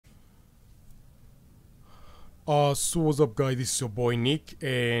So what's up guys, this is your boy Nick,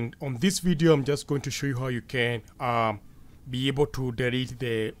 and on this video I'm just going to show you how you can be able to delete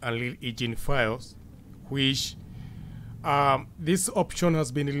the Unreal Engine files, which this option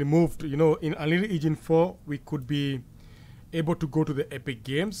has been removed. You know, in Unreal Engine 4 we could be able to go to the Epic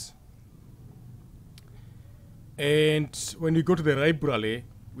Games, and when you go to the library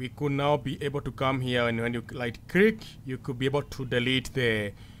we could now be able to come here, and when you right click you could be able to delete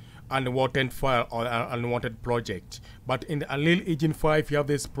the unwanted file or unwanted project. But in the Unreal Engine 5 you have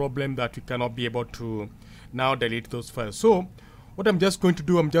this problem that you cannot be able to now delete those files. So what I'm just going to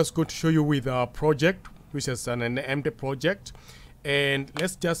do, I'm just going to show you with a project which is an empty project, and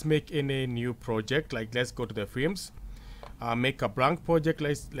let's just make any new project. Like let's go to the frames, make a blank project.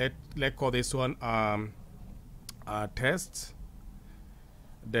 Let's call this one test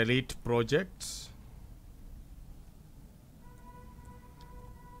delete project.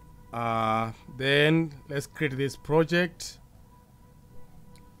 Then let's create this project,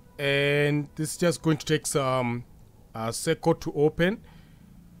 and this is just going to take some second to open,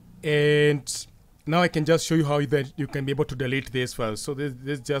 and now I can just show you how you can be able to delete this file. So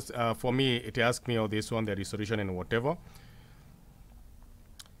this just for me, it asks me, oh, this one, the resolution and whatever.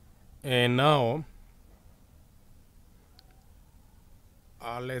 And now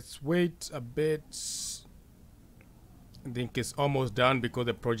let's wait a bit. I think it's almost done because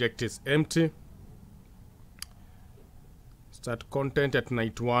the project is empty. Start content at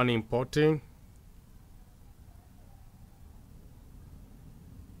night 1 importing.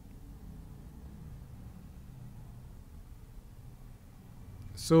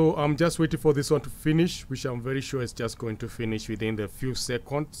 So I'm just waiting for this one to finish, which I'm very sure is just going to finish within the few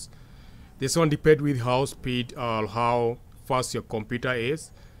seconds. This one depends with how speed or how fast your computer is,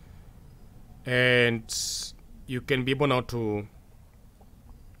 and you can be able now to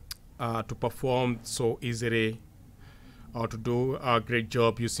perform so easily or to do a great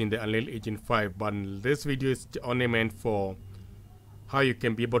job using the Unreal Engine 5. But this video is only meant for how you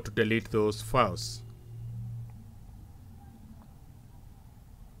can be able to delete those files.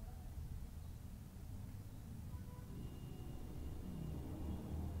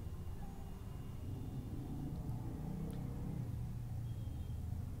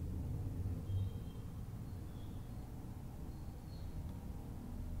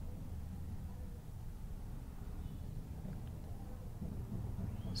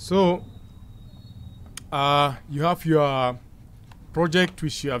 So you have your project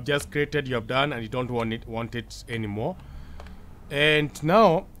which you have just created, you have done, and you don't want it anymore. And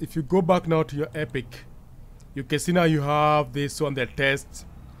now if you go back now to your Epic, you can see now you have this one, the test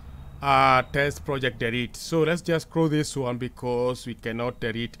project delete. So let's just close this one because we cannot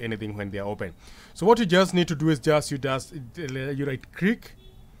delete anything when they are open. So what you just need to do is just you right click,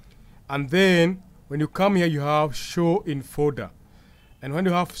 and then when you come here you have show in folder. And when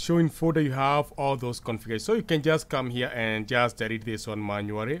you have show in folder, you have all those configurations. So you can just come here and just delete this one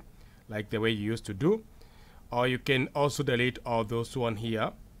manually, like the way you used to do. Or you can also delete all those one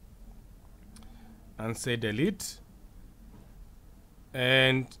here and say delete.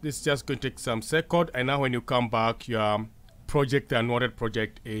 And this is just going to take some second. And now when you come back, your project, the unwanted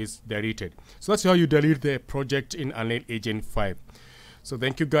project, is deleted. So that's how you delete the project in Unreal Engine 5. So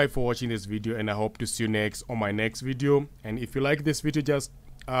thank you guys for watching this video, and I hope to see you next on my next video. And if you like this video, just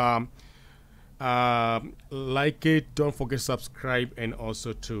like it, don't forget to subscribe, and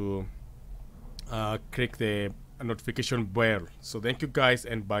also to click the notification bell. So thank you guys,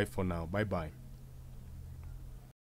 and bye for now. Bye bye.